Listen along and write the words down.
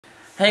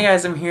Hey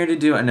guys, I'm here to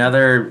do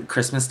another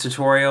Christmas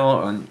tutorial,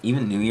 on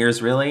even New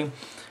Year's really.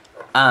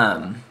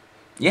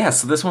 Yeah,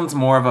 so this one's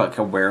more of like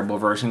a wearable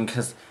version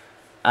because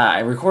I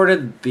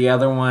recorded the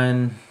other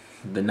one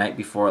the night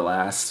before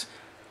last,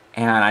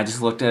 and I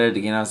just looked at it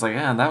again. I was like,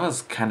 yeah, that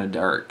was kind of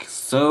dark.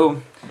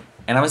 And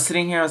I was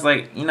sitting here, I was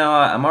like, you know,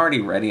 I'm already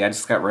ready. I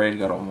just got ready to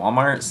go to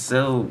Walmart,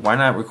 so why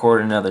not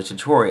record another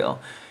tutorial?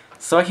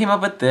 So I came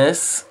up with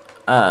this.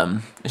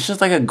 It's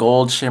just like a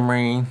gold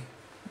shimmery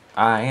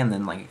eye and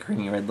then like a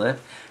creamy red lip.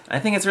 I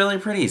think it's really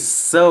pretty.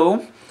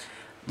 So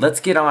let's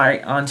get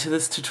onto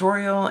this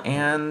tutorial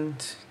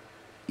and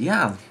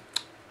yeah,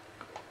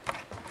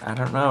 I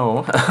don't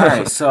know.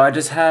 Alright, so I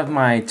just have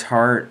my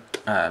Tarte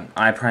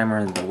eye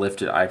primer, the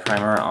lifted eye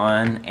primer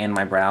on, and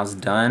my brows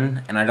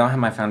done, and I don't have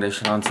my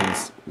foundation on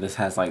since this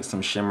has like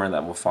some shimmer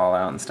that will fall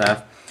out and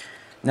stuff.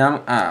 Now,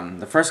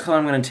 the first color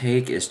I'm going to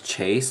take is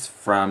Chase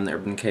from the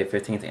Urban Decay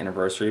 15th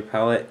Anniversary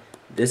palette.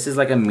 This is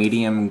like a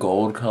medium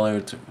gold color.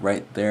 It's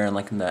right there,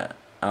 like in the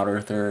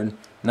outer third.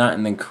 Not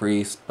in the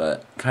crease,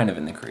 but kind of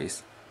in the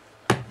crease.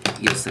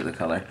 You'll see the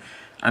color.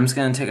 I'm just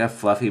going to take a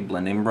fluffy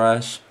blending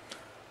brush,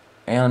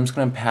 and I'm just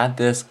going to pat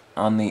this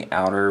on the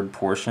outer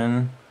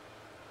portion.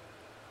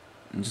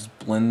 And just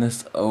blend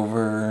this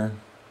over.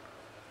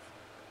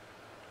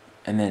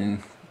 And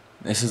then,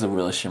 this is a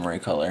really shimmery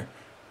color.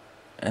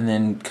 And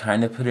then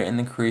kind of put it in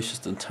the crease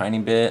just a tiny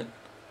bit.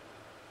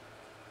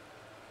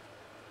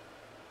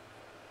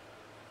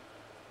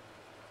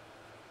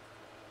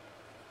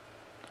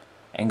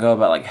 And go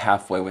about like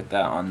halfway with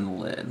that on the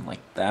lid,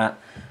 like that.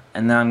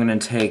 And now I'm going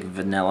to take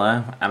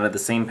Vanilla out of the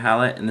same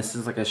palette, and this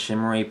is like a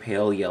shimmery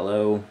pale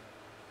yellow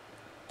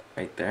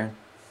right there.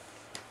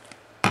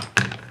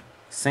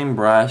 Same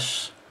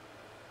brush,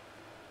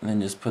 and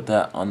then just put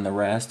that on the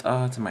rest.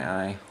 Oh, it's in my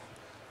eye.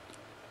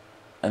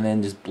 And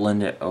then just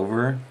blend it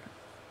over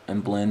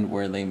and blend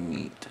where they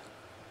meet,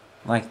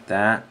 like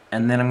that.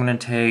 And then I'm going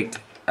to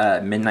take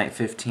Midnight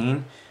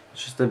 15.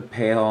 It's just a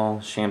pale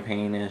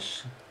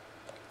champagne-ish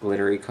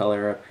glittery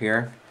color up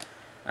here.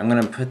 I'm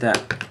going to put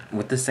that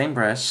with the same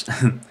brush.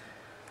 I'm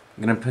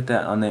going to put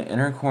that on the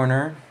inner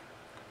corner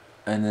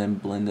and then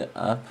blend it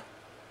up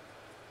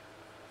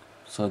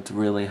so it's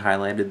really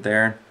highlighted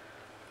there.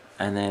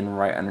 And then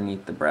right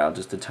underneath the brow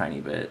just a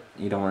tiny bit.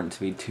 You don't want it to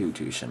be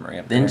too shimmery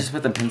up there. Then just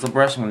with the pencil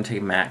brush I'm going to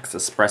take Max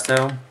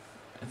Espresso.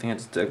 I think I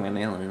just dug my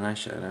nail in an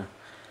eyeshadow.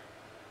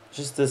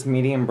 Just this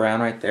medium brown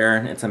right there.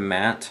 It's a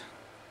matte.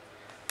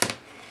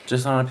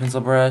 Just on a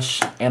pencil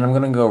brush, and I'm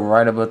gonna go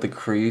right above the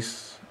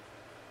crease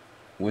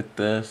with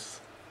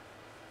this,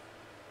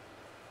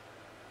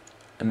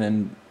 and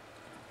then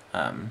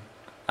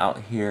out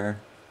here,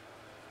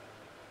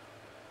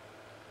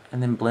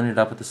 and then blend it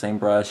up with the same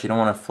brush. You don't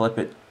want to flip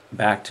it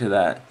back to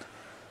that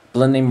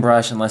blending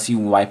brush unless you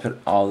wipe it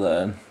all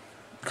the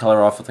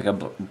color off with like a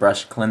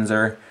brush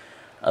cleanser.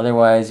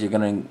 Otherwise you're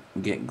gonna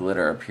get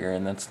glitter up here,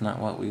 and that's not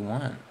what we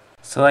want.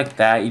 So like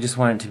that, you just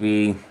want it to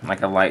be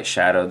like a light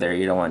shadow there.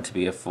 You don't want it to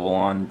be a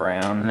full-on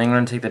brown. And then I'm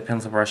going to take the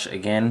pencil brush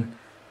again,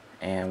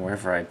 and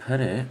wherever I put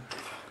it,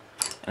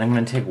 and I'm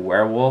going to take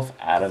Werewolf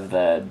out of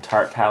the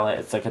Tarte palette.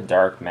 It's like a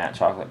dark matte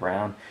chocolate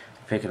brown.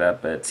 Pick it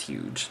up, but it's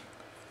huge.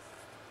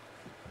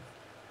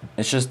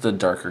 It's just a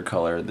darker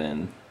color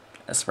than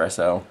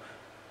Espresso.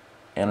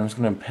 And I'm just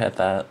going to pat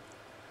that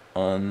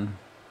on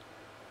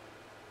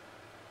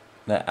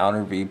the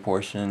outer V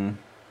portion.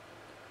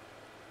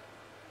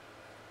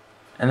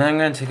 And then I'm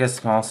going to take a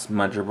small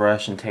smudger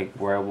brush and take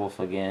Werewolf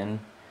again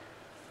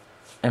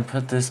and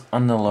put this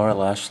on the lower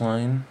lash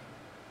line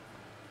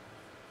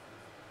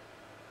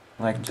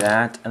like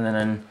that. And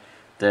then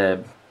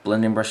the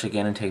blending brush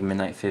again and take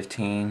Midnight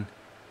 15.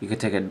 You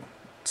could take a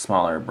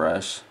smaller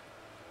brush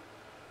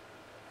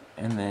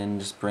and then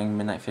just bring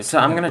Midnight 15. So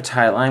I'm going to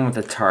tightline with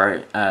the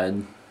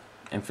Tarte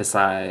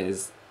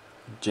Emphasize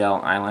Gel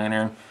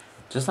Eyeliner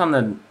just on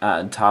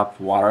the top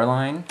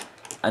waterline.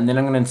 And then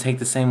I'm going to take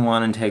the same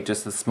one and take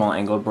just a small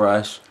angled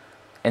brush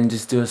and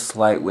just do a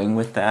slight wing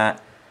with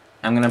that.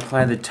 I'm going to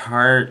apply the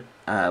Tarte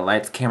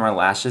Lights Camera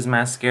Lashes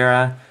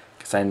Mascara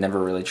because I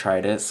never really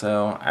tried it,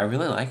 so I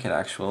really like it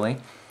actually.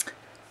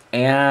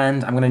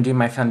 And I'm going to do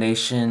my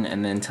foundation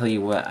and then tell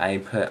you what I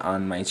put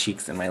on my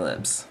cheeks and my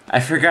lips. I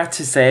forgot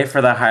to say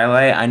for the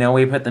highlight, I know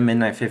we put the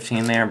Midnight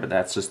 15 there, but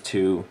that's just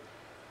too,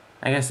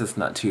 I guess it's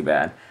not too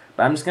bad.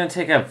 But I'm just going to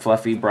take a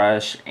fluffy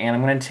brush and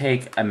I'm going to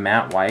take a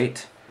matte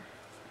white,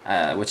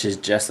 which is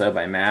Gesso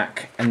by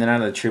MAC, and then out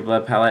of the True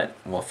Blood palette,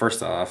 well,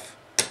 first off,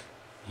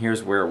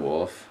 here's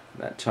Werewolf,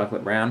 that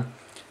chocolate brown.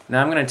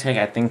 Now I'm going to take,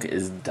 I think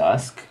is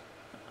Dusk.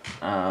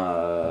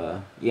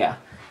 Yeah,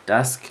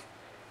 Dusk.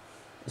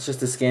 It's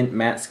just a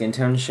matte skin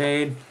tone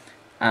shade.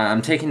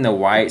 I'm taking the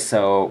white,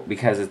 so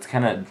because it's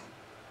kind of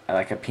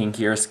like a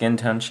pinkier skin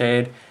tone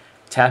shade,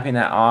 tapping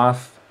that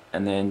off,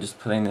 and then just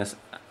putting this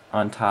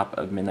on top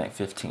of Midnight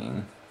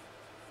 15.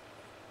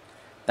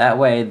 That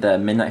way the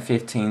Midnight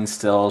 15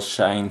 still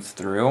shines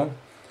through,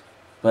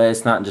 but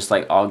it's not just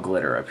like all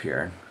glitter up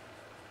here.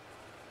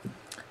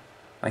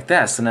 Like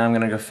that. So now I'm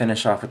going to go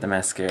finish off with the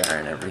mascara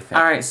and everything.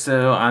 Alright,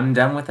 so I'm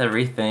done with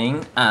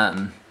everything.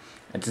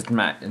 Just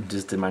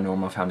did my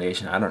normal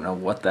foundation. I don't know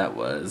what that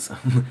was.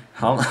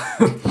 How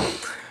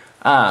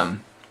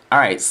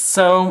alright,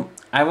 so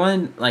I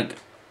wanted, like,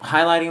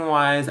 highlighting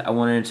wise, I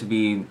wanted it to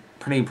be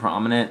pretty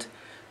prominent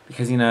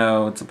because, you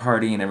know, it's a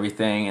party and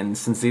everything, and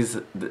since these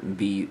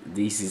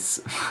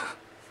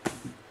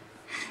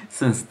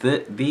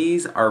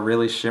these are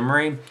really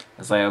shimmery, I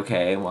was like,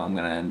 okay, well, I'm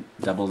gonna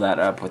double that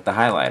up with the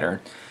highlighter.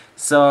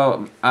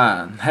 So,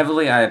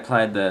 heavily I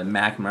applied the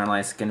MAC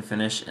Mineralized Skin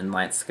Finish in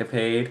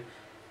Lightscapade.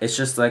 It's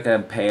just like a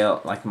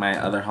pale, like my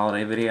other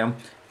holiday video,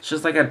 it's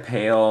just like a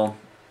pale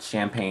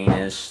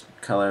champagne-ish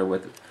color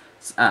with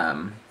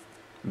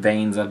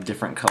veins of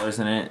different colors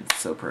in it. It's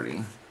so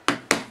pretty.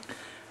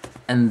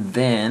 And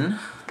then,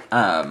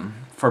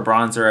 for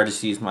bronzer, I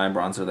just used my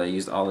bronzer that I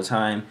use all the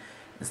time.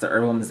 It's the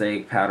Herbal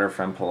Mosaic Powder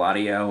from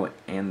Palladio,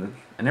 and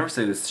I never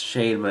say this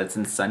shade, but it's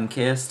in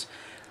Sunkissed.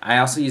 I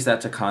also use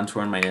that to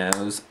contour my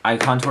nose. I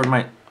contoured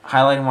my,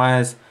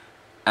 highlighting-wise,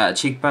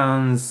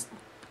 cheekbones,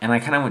 and I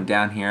kind of went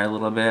down here a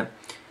little bit.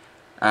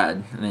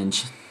 And then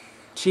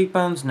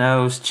cheekbones,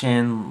 nose,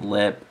 chin,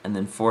 lip, and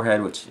then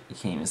forehead, which you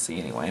can't even see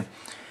anyway.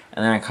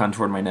 And then I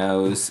contoured my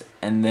nose,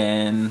 and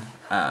then,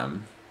 oh,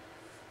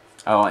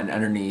 and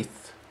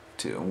underneath,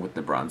 too, with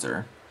the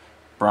bronzer.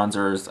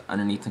 Bronzers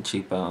underneath the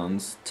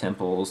cheekbones,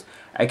 temples.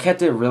 I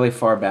kept it really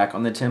far back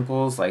on the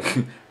temples, like,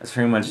 I was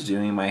pretty much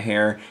doing my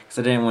hair, because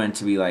I didn't want it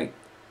to be, like,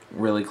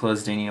 really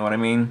closed in, you know what I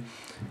mean?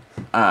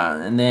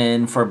 And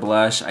then for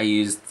blush, I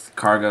used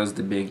Cargo's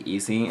The Big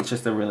Easy. It's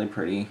just a really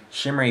pretty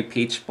shimmery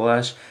peach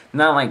blush.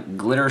 Not like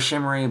glitter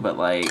shimmery, but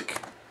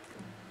like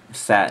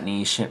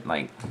satiny,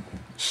 like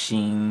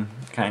sheen,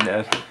 kind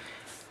of.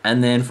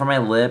 And then for my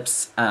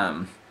lips,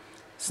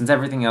 since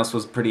everything else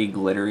was pretty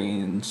glittery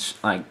and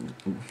like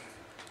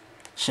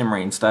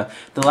shimmery and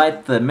stuff,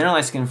 the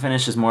Mineralized Skin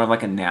Finish is more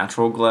like a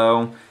natural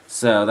glow,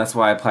 so that's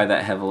why I applied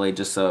that heavily,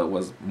 just so it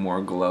was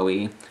more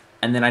glowy.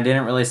 And then I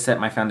didn't really set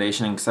my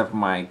foundation except for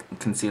my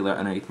concealer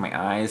underneath my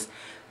eyes,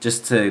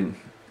 just to,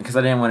 because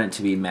I didn't want it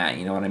to be matte,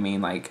 you know what I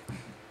mean? Like,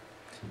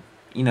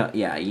 you know,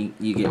 yeah, you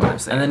get what I'm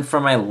saying. And then for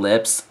my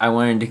lips, I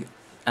wanted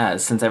to,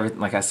 since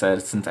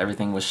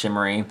everything was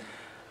shimmery,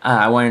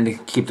 I wanted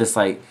to keep this,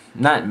 like,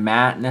 not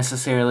matte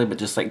necessarily, but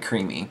just, like,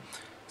 creamy.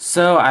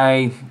 So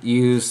I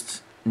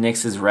used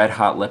NYX's Red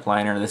Hot Lip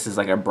Liner. This is,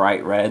 like, a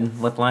bright red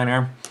lip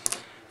liner.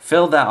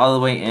 Filled that all the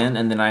way in,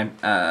 and then I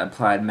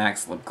applied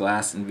MAC's Lip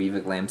Glass in Viva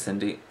Glam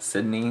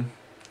Sydney,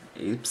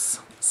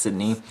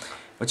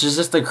 which is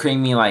just a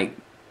creamy, like,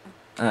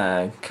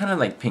 kind of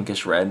like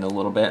pinkish red in a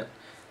little bit.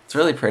 It's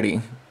really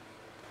pretty.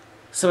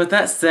 So with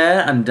that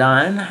said, I'm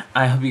done.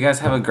 I hope you guys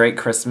have a great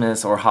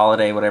Christmas or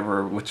holiday,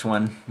 which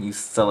one you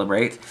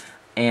celebrate.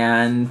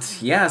 And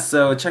yeah,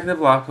 so check the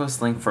blog post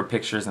link for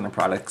pictures and a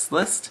products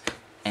list.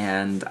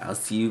 And I'll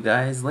see you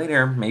guys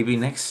later, maybe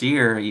next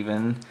year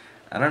even.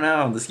 I don't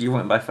know, this year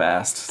went by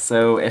fast.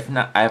 So if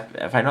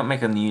I don't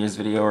make a New Year's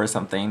video or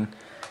something,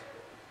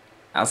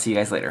 I'll see you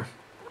guys later.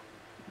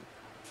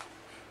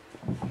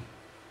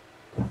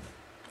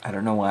 I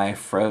don't know why I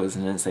froze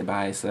and didn't say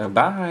bye, so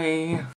bye!